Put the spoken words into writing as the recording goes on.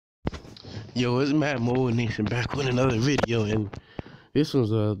Yo, it's Matt Nation back with another video, and this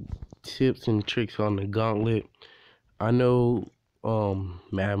one's tips and tricks on the Gauntlet. I know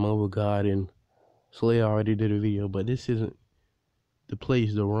Mad Mobile God and Slay already did a video, but this isn't the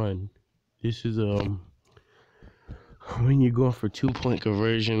place to run. This is when you're going for 2-point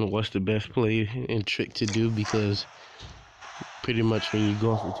conversion, what's the best play and trick to do, because pretty much when you're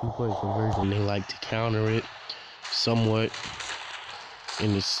going for 2-point conversion, they like to counter it somewhat,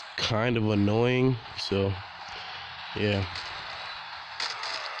 and it's kind of annoying. So yeah.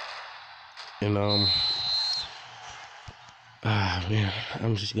 And man,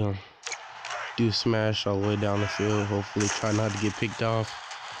 I'm just gonna do a smash all the way down the field. Hopefully try not to get picked off.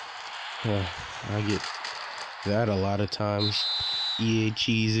 I get that a lot of times. EA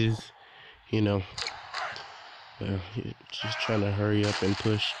cheeses, you know. Just trying to hurry up and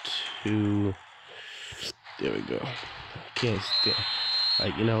push to, there we go. I can't stay.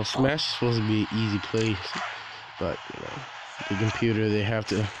 Like, smash is supposed to be an easy play, but the computer, they have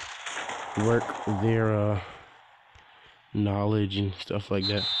to work their knowledge and stuff like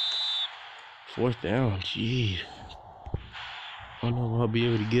that. 4th down, jeez. I don't know if I'll be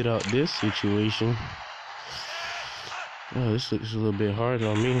able to get out this situation. Oh, this looks a little bit hard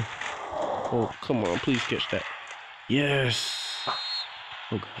on me. Oh, come on, please catch that. Yes.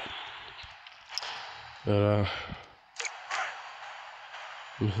 Oh God.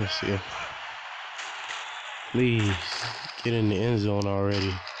 But let's see. Please get in the end zone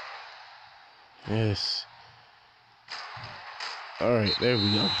already. Yes. All right, there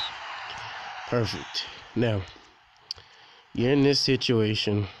we go. Perfect. Now, you're in this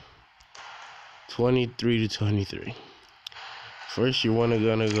situation, 23-23. First, you're gonna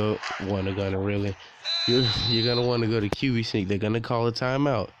go to QB sneak. They're gonna call a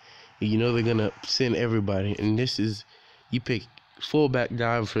timeout. You know they're gonna send everybody, and this is, you pick fullback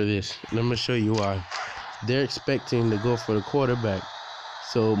dive for this. And I'm gonna show you why. They're expecting to go for the quarterback,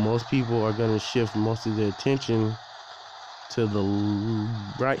 so most people are gonna shift most of their attention to the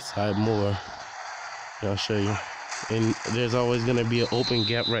right side more. I'll show you. And there's always gonna be an open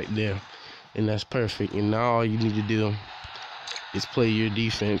gap right there, and that's perfect. And now all you need to do is play your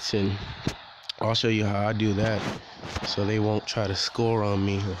defense, and I'll show you how I do that, so they won't try to score on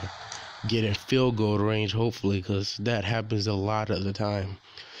me or get in field goal range, hopefully, because that happens a lot of the time.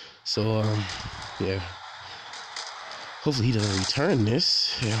 So yeah, hopefully he doesn't return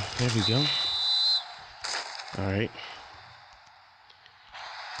this. Yeah, there we go. All right.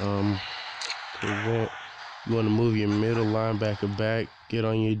 Prevent. You want to move your middle linebacker back, get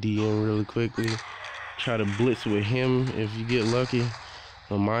on your DN really quickly, try to blitz with him if you get lucky.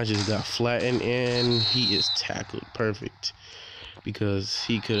 Well, mine just got flattened, and he is tackled. Perfect, because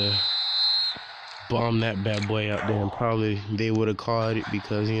he could have bombed that bad boy out there, and probably they would have caught it,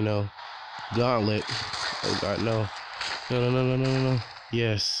 because Gauntlet. Oh God, no. No.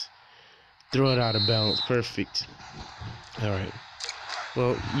 Yes, throw it out of bounds. Perfect. All right.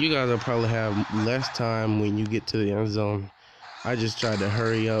 Well, you guys will probably have less time when you get to the end zone. I just tried to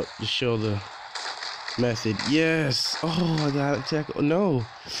hurry up to show the method. Yes. Oh, I got a tackle. No.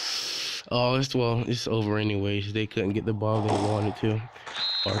 Oh, it's over anyways. They couldn't get the ball they wanted to,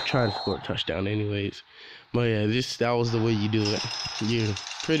 or try to score a touchdown anyways. But yeah, that was the way you do it. You're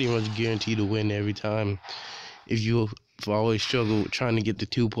pretty much guaranteed to win every time. If you've always struggled with trying to get the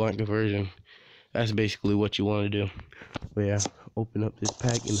 2-point conversion, that's basically what you want to do. But yeah, open up this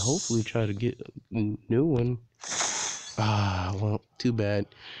pack and hopefully try to get a new one. Well, too bad.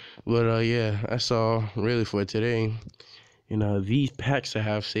 But yeah, that's all really for today. These packs I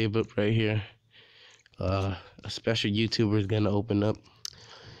have saved up right here, a special YouTuber is gonna open up.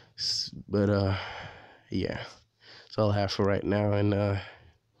 But yeah, that's all I have for right now. And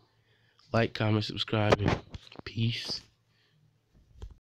like, comment, subscribe, and peace.